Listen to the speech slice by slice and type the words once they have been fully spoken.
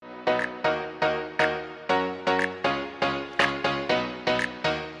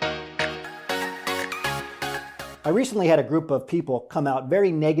I recently had a group of people come out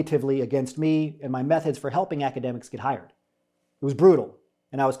very negatively against me and my methods for helping academics get hired. It was brutal,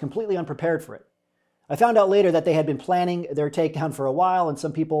 and I was completely unprepared for it. I found out later that they had been planning their takedown for a while, and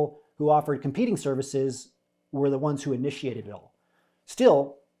some people who offered competing services were the ones who initiated it all.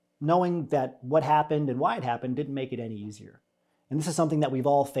 Still, knowing that what happened and why it happened didn't make it any easier. And this is something that we've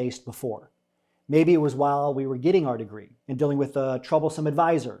all faced before. Maybe it was while we were getting our degree and dealing with a troublesome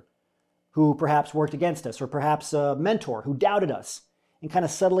advisor who perhaps worked against us, or perhaps a mentor who doubted us and kind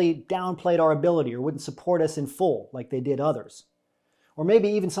of subtly downplayed our ability or wouldn't support us in full like they did others. Or maybe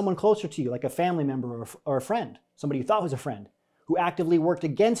even someone closer to you, like a family member or a friend, somebody you thought was a friend, who actively worked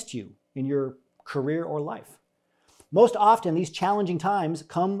against you in your career or life. Most often, these challenging times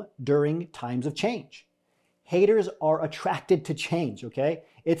come during times of change. Haters are attracted to change, okay?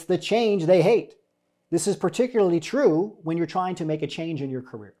 It's the change they hate. This is particularly true when you're trying to make a change in your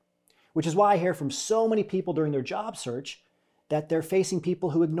career, which is why I hear from so many people during their job search that they're facing people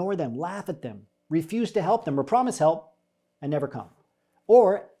who ignore them, laugh at them, refuse to help them, or promise help and never come,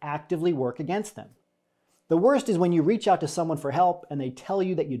 or actively work against them. The worst is when you reach out to someone for help and they tell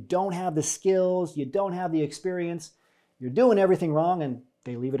you that you don't have the skills, you don't have the experience, you're doing everything wrong, and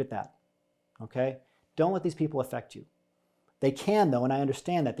they leave it at that, okay? Don't let these people affect you. They can, though, and I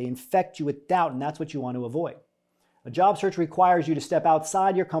understand that. They infect you with doubt, and that's what you want to avoid. A job search requires you to step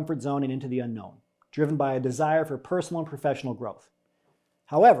outside your comfort zone and into the unknown, driven by a desire for personal and professional growth.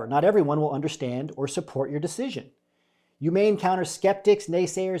 However, not everyone will understand or support your decision. You may encounter skeptics,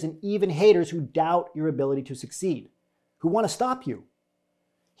 naysayers, and even haters who doubt your ability to succeed, who want to stop you.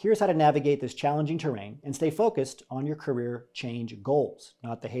 Here's how to navigate this challenging terrain and stay focused on your career change goals,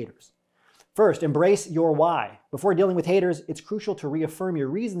 not the haters. First, embrace your why. Before dealing with haters, it's crucial to reaffirm your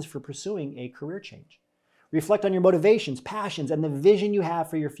reasons for pursuing a career change. Reflect on your motivations, passions, and the vision you have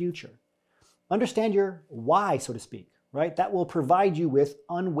for your future. Understand your why, so to speak, right? That will provide you with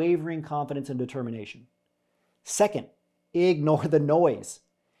unwavering confidence and determination. Second, ignore the noise.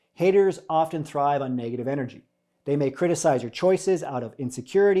 Haters often thrive on negative energy. They may criticize your choices out of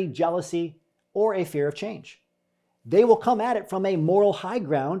insecurity, jealousy, or a fear of change. They will come at it from a moral high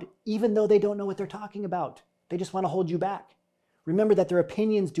ground, even though they don't know what they're talking about. They just want to hold you back. Remember that their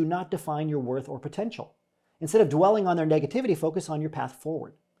opinions do not define your worth or potential. Instead of dwelling on their negativity, focus on your path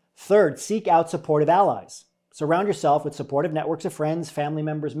forward. Third, seek out supportive allies. Surround yourself with supportive networks of friends, family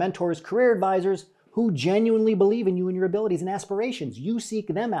members, mentors, career advisors who genuinely believe in you and your abilities and aspirations. You seek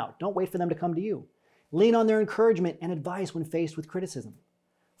them out. Don't wait for them to come to you. Lean on their encouragement and advice when faced with criticism.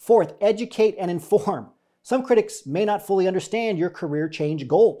 Fourth, educate and inform. Some critics may not fully understand your career change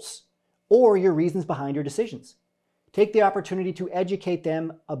goals or your reasons behind your decisions. Take the opportunity to educate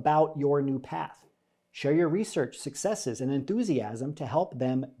them about your new path. Share your research, successes, and enthusiasm to help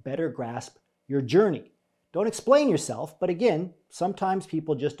them better grasp your journey. Don't explain yourself, but again, sometimes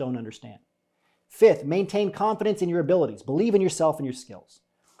people just don't understand. Fifth, maintain confidence in your abilities. Believe in yourself and your skills.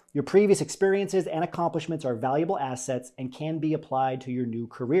 Your previous experiences and accomplishments are valuable assets and can be applied to your new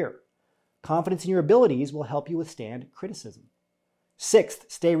career. Confidence in your abilities will help you withstand criticism. Sixth,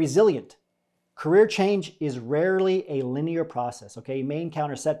 stay resilient. Career change is rarely a linear process, okay? You may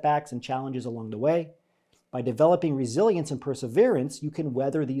encounter setbacks and challenges along the way. By developing resilience and perseverance, you can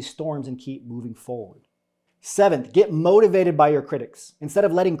weather these storms and keep moving forward. Seventh, get motivated by your critics. Instead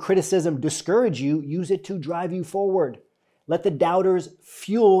of letting criticism discourage you, use it to drive you forward. Let the doubters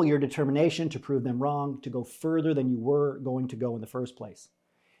fuel your determination to prove them wrong, to go further than you were going to go in the first place.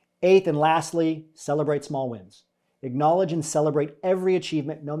 Eighth, and lastly, celebrate small wins. Acknowledge and celebrate every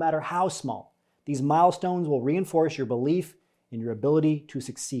achievement, no matter how small. These milestones will reinforce your belief in your ability to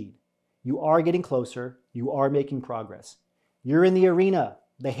succeed. You are getting closer. You are making progress. You're in the arena.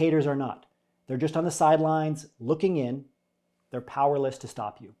 The haters are not. They're just on the sidelines looking in. They're powerless to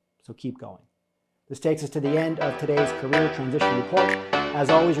stop you. So keep going. This takes us to the end of today's Career Transition Report. As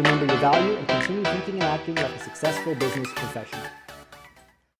always, remember your value and continue thinking and acting like a successful business professional.